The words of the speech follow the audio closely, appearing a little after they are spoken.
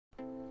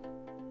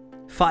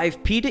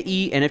5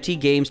 P2E NFT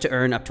games to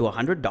earn up to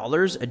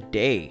 $100 a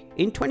day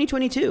in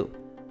 2022.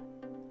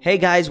 Hey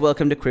guys,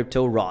 welcome to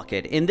Crypto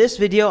Rocket. In this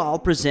video, I'll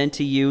present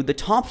to you the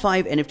top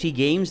 5 NFT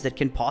games that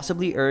can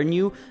possibly earn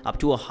you up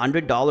to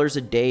 $100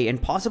 a day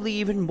and possibly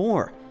even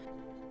more.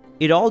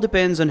 It all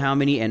depends on how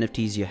many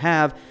NFTs you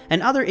have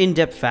and other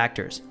in-depth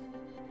factors.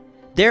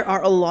 There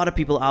are a lot of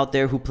people out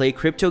there who play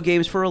crypto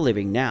games for a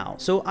living now,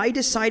 so I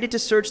decided to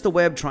search the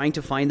web trying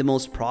to find the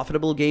most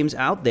profitable games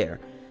out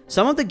there.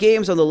 Some of the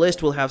games on the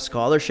list will have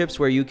scholarships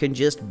where you can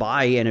just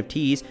buy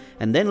NFTs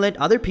and then let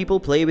other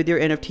people play with your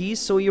NFTs,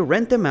 so you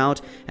rent them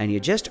out and you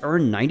just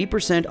earn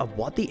 90% of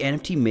what the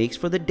NFT makes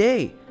for the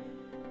day.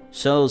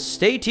 So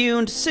stay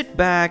tuned, sit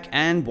back,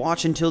 and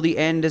watch until the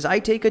end as I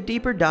take a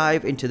deeper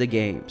dive into the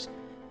games.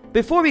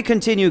 Before we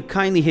continue,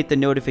 kindly hit the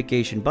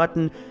notification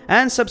button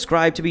and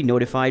subscribe to be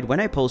notified when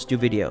I post new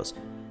videos.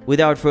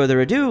 Without further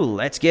ado,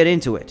 let's get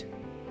into it.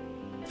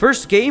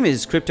 First game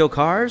is Crypto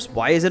Cars.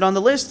 Why is it on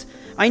the list?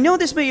 I know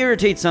this may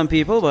irritate some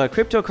people, but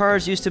Crypto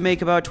Cars used to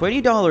make about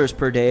 $20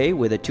 per day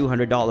with a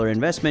 $200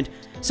 investment.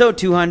 So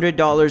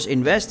 $200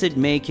 invested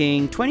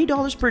making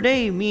 $20 per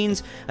day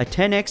means a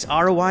 10x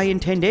ROI in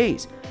 10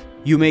 days.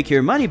 You make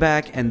your money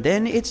back and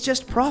then it's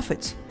just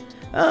profits.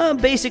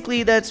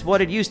 Basically, that's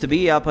what it used to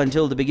be up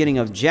until the beginning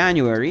of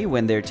January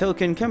when their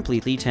token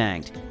completely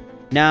tanked.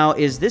 Now,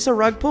 is this a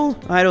rug pull?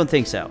 I don't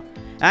think so.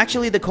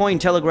 Actually, the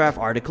Cointelegraph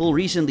article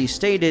recently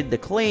stated the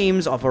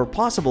claims of a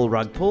possible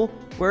rug pull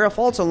were a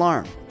false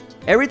alarm.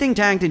 Everything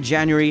tanked in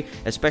January,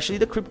 especially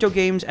the crypto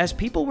games, as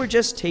people were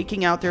just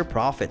taking out their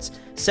profits,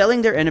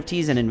 selling their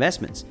NFTs and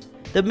investments.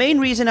 The main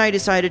reason I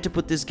decided to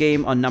put this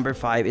game on number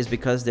 5 is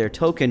because their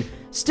token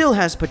still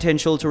has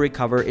potential to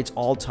recover its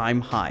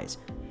all-time highs.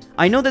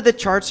 I know that the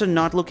charts are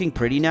not looking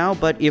pretty now,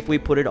 but if we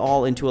put it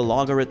all into a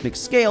logarithmic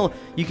scale,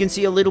 you can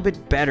see a little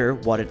bit better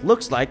what it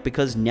looks like,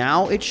 because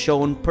now it's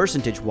shown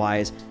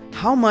percentage-wise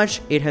how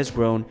much it has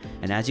grown,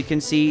 and as you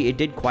can see, it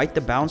did quite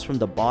the bounce from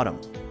the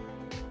bottom.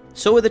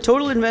 So with a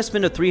total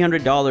investment of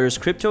 $300,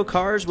 Crypto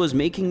Cars was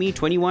making me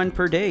 $21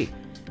 per day.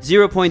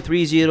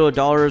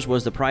 $0.30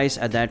 was the price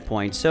at that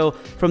point, so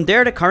from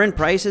there to current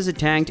prices it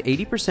tanked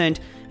 80%,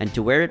 and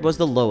to where it was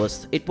the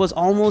lowest, it was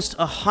almost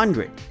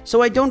 100.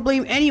 So I don't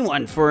blame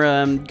anyone for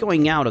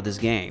going out of this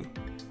game.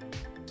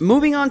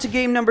 Moving on to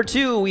game number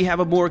 2, we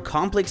have a more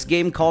complex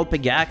game called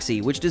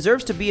Pegaxy, which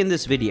deserves to be in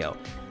this video.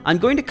 I'm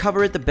going to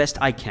cover it the best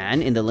I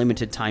can in the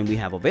limited time we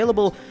have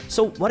available.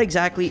 So what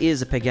exactly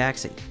is a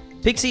Pegaxy?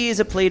 Pegaxy is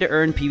a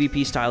play-to-earn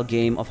PvP style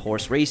game of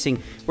horse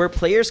racing where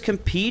players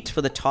compete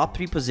for the top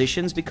 3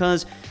 positions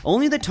because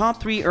only the top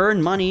 3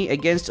 earn money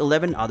against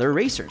 11 other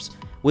racers.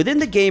 Within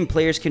the game,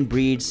 players can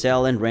breed,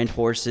 sell, and rent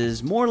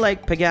horses, more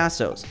like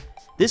Pegasos.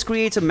 This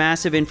creates a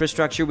massive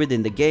infrastructure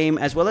within the game,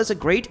 as well as a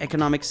great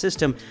economic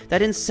system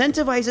that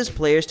incentivizes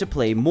players to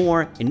play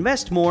more,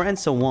 invest more, and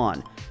so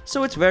on.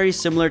 So it's very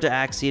similar to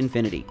Axie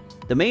Infinity.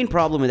 The main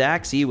problem with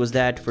Axie was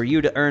that for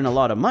you to earn a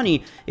lot of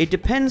money, it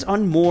depends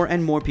on more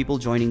and more people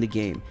joining the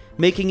game,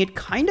 making it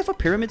kind of a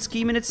pyramid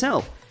scheme in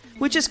itself,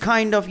 which is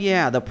kind of,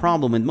 the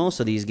problem with most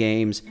of these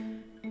games.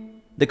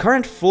 The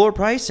current floor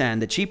price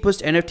and the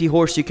cheapest NFT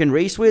horse you can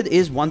race with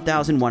is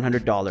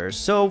 $1,100.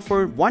 So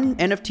for one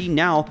NFT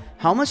now,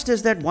 how much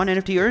does that one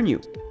NFT earn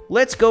you?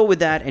 Let's go with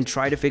that and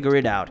try to figure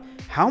it out.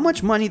 How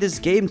much money this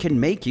game can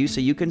make you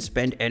so you can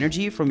spend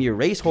energy from your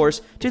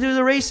racehorse to do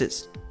the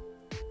races.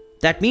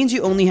 That means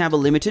you only have a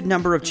limited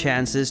number of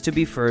chances to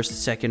be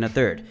first, second, or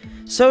third.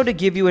 So to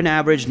give you an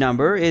average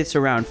number, it's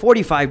around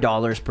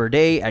 $45 per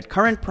day at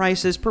current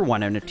prices per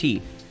one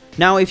NFT.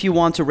 Now, if you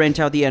want to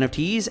rent out the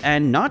NFTs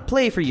and not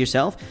play for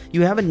yourself,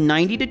 you have a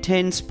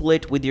 90-10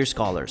 split with your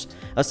scholars.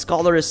 A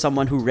scholar is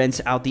someone who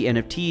rents out the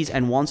NFTs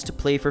and wants to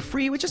play for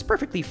free, which is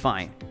perfectly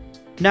fine.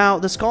 Now,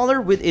 the scholar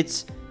with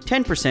its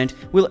 10%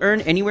 will earn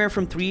anywhere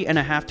from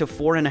 $3.5 to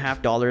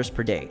 $4.5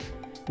 per day,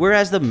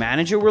 whereas the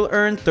manager will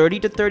earn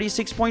 $30 to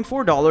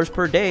 $36.4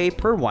 per day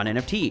per one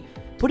NFT,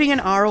 putting an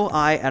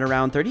ROI at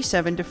around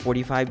 37 to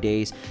 45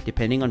 days,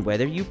 depending on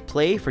whether you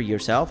play for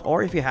yourself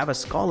or if you have a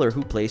scholar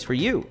who plays for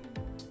you.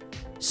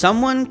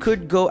 Someone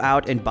could go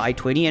out and buy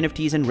 20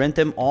 NFTs and rent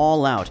them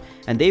all out,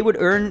 and they would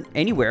earn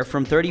anywhere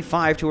from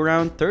 $35 to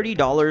around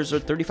 $30 or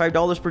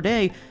 $35 per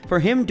day for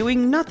him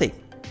doing nothing.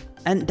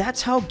 And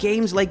that's how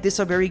games like this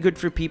are very good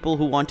for people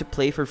who want to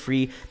play for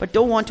free but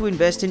don't want to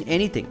invest in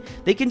anything.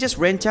 They can just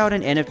rent out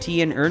an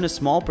NFT and earn a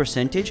small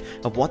percentage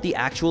of what the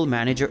actual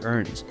manager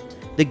earns.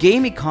 The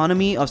game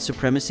economy of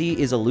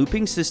Supremacy is a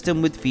looping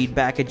system with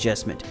feedback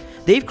adjustment.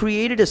 They've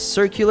created a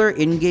circular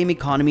in-game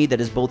economy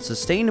that is both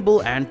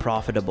sustainable and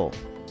profitable.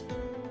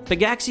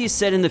 Pegaxy is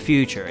set in the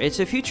future. It's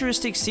a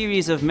futuristic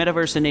series of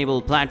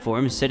metaverse-enabled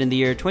platforms set in the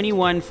year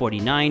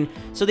 2149,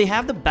 so they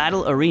have the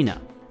Battle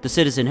Arena, the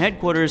Citizen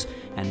Headquarters,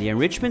 and the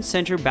Enrichment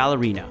Center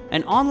Ballerina,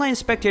 an online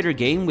spectator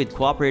game with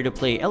cooperative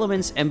play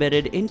elements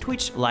embedded in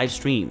Twitch live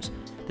streams.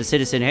 The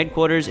Citizen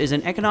Headquarters is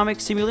an economic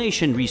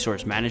simulation,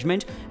 resource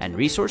management, and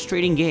resource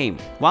trading game,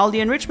 while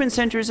the Enrichment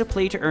Center is a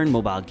play-to-earn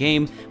mobile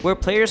game where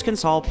players can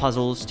solve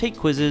puzzles, take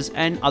quizzes,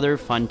 and other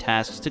fun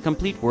tasks to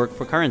complete work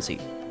for currency.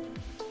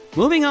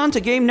 Moving on to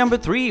game number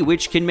 3,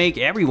 which can make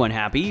everyone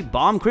happy,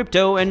 Bomb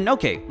Crypto, and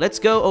okay, let's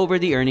go over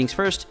the earnings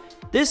first.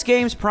 This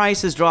game's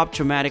price has dropped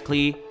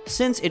dramatically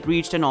since it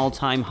reached an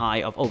all-time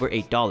high of over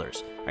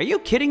 $8. Are you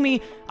kidding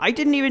me? I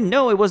didn't even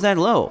know it was that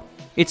low.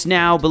 It's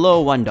now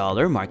below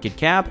 $1 market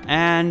cap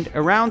and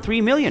around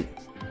 3 million.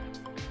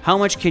 How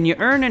much can you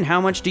earn and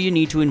how much do you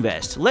need to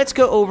invest? Let's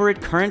go over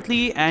it.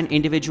 Currently, an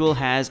individual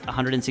has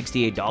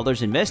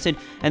 $168 invested,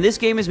 and this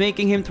game is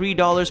making him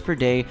 $3 per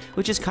day,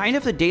 which is kind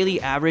of the daily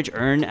average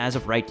earn as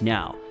of right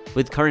now.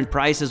 With current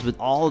prices, with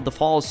all of the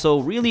falls, so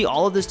really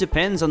all of this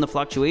depends on the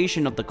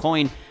fluctuation of the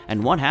coin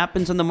and what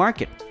happens on the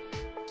market.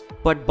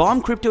 But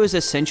Bomb Crypto is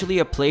essentially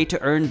a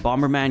play-to-earn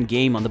Bomberman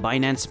game on the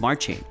Binance Smart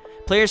Chain.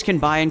 Players can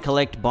buy and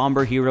collect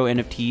Bomber Hero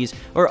NFTs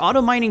or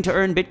auto mining to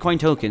earn Bitcoin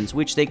tokens,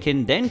 which they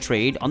can then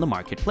trade on the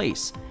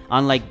marketplace.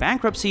 Unlike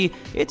Bankruptcy,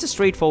 it's a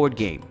straightforward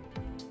game.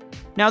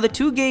 Now, the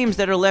 2 games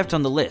that are left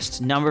on the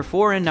list, number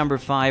 4 and number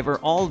 5, are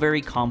all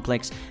very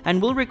complex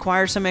and will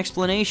require some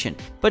explanation,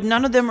 but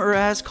none of them are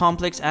as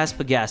complex as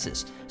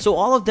Pegaxy. So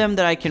all of them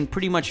that I can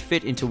pretty much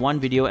fit into one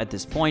video at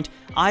this point,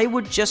 I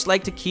would just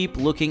like to keep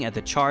looking at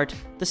the chart,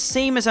 the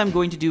same as I'm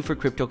going to do for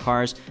crypto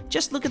cars.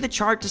 Just look at the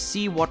chart to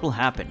see what will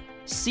happen.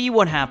 See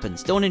what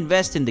happens. Don't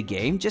invest in the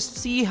game, just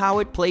see how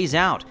it plays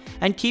out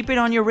and keep it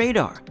on your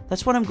radar.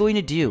 That's what I'm going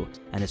to do,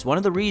 and it's one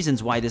of the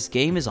reasons why this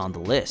game is on the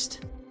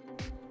list.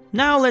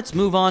 Now let's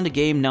move on to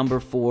game number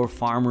 4,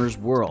 Farmer's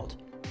World.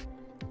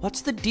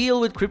 What's the deal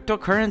with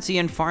cryptocurrency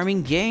and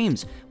farming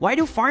games? Why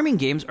do farming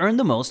games earn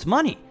the most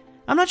money?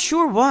 I'm not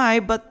sure why,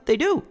 but they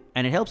do,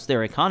 and it helps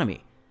their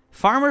economy.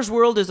 Farmer's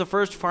World is the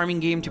first farming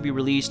game to be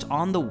released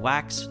on the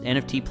Wax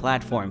NFT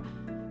platform.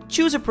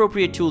 Choose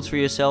appropriate tools for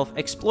yourself,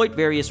 exploit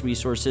various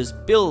resources,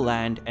 build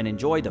land, and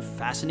enjoy the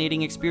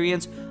fascinating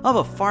experience of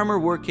a farmer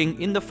working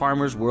in the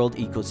Farmer's World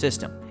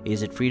ecosystem.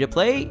 Is it free to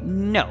play?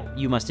 No,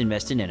 you must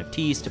invest in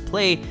NFTs to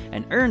play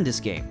and earn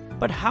this game.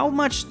 But how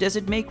much does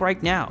it make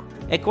right now?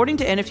 According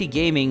to NFT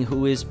Gaming,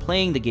 who is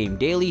playing the game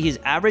daily, his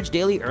average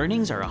daily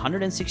earnings are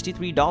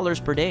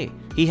 $163 per day.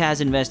 He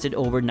has invested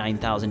over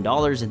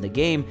 $9,000 in the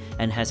game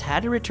and has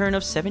had a return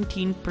of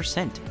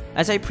 17%.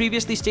 As I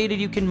previously stated,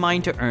 you can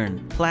mine to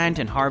earn, plant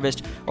and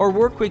harvest, or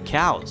work with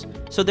cows.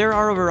 So there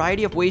are a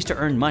variety of ways to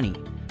earn money.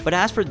 But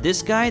as for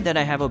this guy that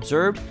I have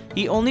observed,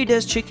 he only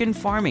does chicken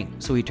farming.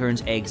 So he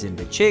turns eggs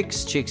into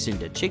chicks, chicks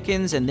into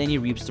chickens, and then he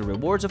reaps the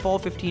rewards of all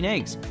 15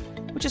 eggs.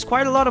 Which is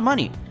quite a lot of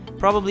money,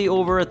 probably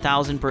over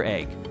 1,000 per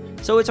egg.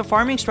 So it's a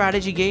farming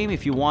strategy game.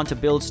 If you want to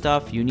build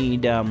stuff, you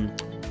need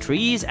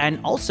trees,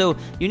 and also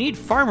you need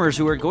farmers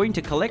who are going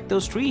to collect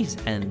those trees,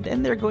 and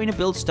then they're going to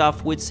build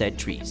stuff with said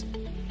trees.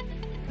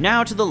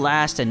 Now to the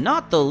last and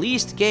not the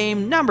least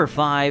game, number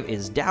 5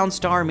 is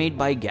Downstar, made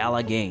by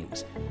Gala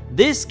Games.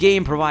 This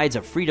game provides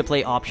a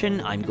free-to-play option.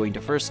 I'm going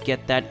to first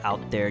get that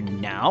out there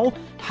now.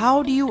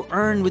 How do you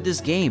earn with this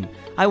game?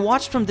 I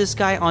watched from this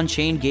guy on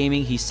Chain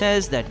Gaming. He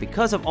says that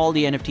because of all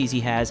the NFTs he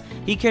has,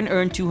 he can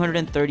earn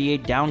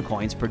 238 down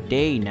coins per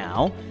day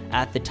now.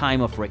 At the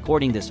time of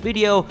recording this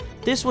video,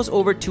 this was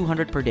over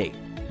 200 per day.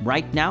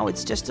 Right now,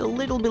 it's just a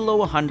little below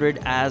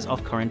 100 as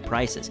of current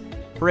prices.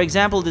 For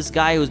example, this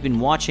guy who's been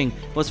watching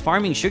was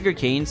farming sugar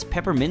canes,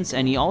 peppermints,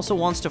 and he also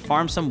wants to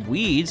farm some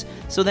weeds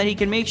so that he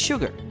can make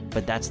sugar.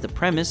 But that's the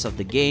premise of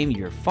the game.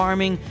 You're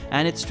farming,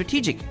 and it's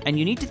strategic, and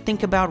you need to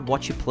think about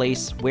what you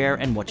place, where,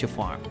 and what you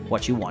farm,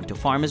 what you want to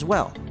farm as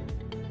well.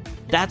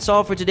 That's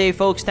all for today,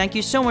 folks. Thank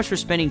you so much for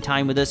spending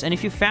time with us, and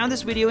if you found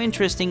this video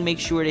interesting, make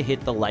sure to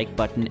hit the like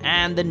button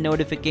and the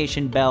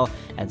notification bell,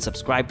 and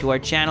subscribe to our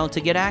channel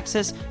to get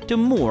access to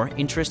more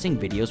interesting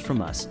videos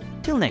from us.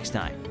 Till next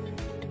time.